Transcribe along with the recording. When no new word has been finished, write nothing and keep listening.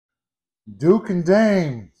Duke and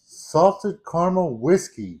Dame salted caramel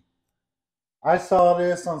whiskey. I saw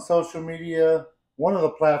this on social media, one of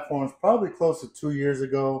the platforms, probably close to 2 years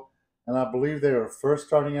ago, and I believe they were first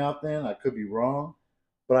starting out then. I could be wrong,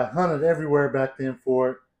 but I hunted everywhere back then for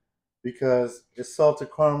it because it's salted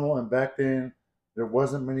caramel, and back then there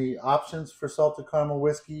wasn't many options for salted caramel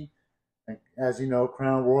whiskey. And as you know,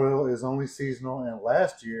 Crown Royal is only seasonal, and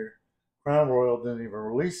last year Crown Royal didn't even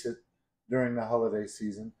release it during the holiday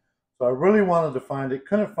season. So I really wanted to find it,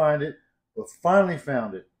 couldn't find it, but finally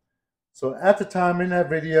found it. So at the time in that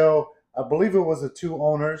video, I believe it was the two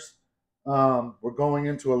owners were going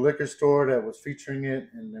into a liquor store that was featuring it,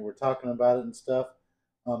 and they were talking about it and stuff.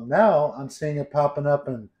 Now I'm seeing it popping up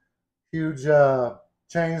in huge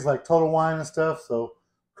chains like Total Wine and stuff. So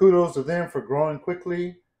kudos to them for growing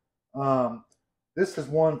quickly. Um, this has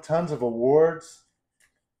won tons of awards.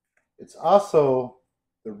 It's also,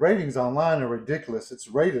 the ratings online are ridiculous. It's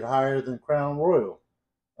rated higher than Crown Royal,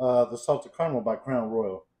 the salted caramel by Crown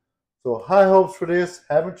Royal. So high hopes for this.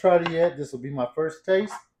 Haven't tried it yet. This will be my first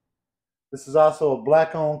taste. This is also a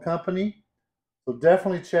black-owned company, so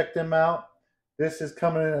definitely check them out. This is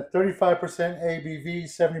coming in at 35% ABV,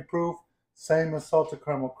 70 proof, same as salted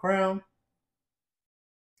caramel Crown.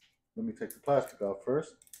 Let me take the plastic off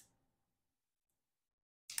first.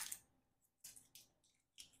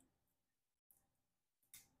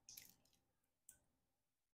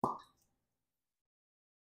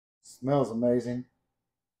 Smells amazing.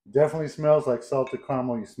 Definitely smells like salted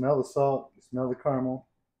caramel. You smell the salt, you smell the caramel.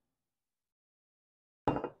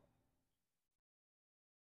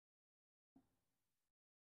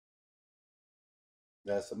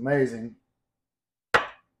 That's amazing.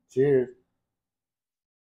 Cheers.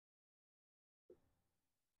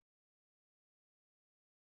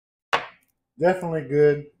 Definitely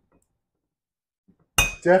good.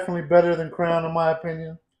 Definitely better than Crown in my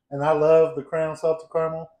opinion. And I love the Crown salted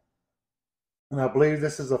caramel. And I believe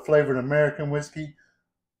this is a flavored American whiskey.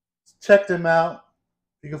 Check them out.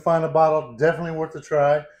 If you can find a bottle, definitely worth a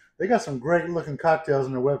try. They got some great looking cocktails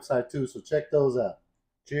on their website too, so check those out.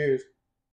 Cheers.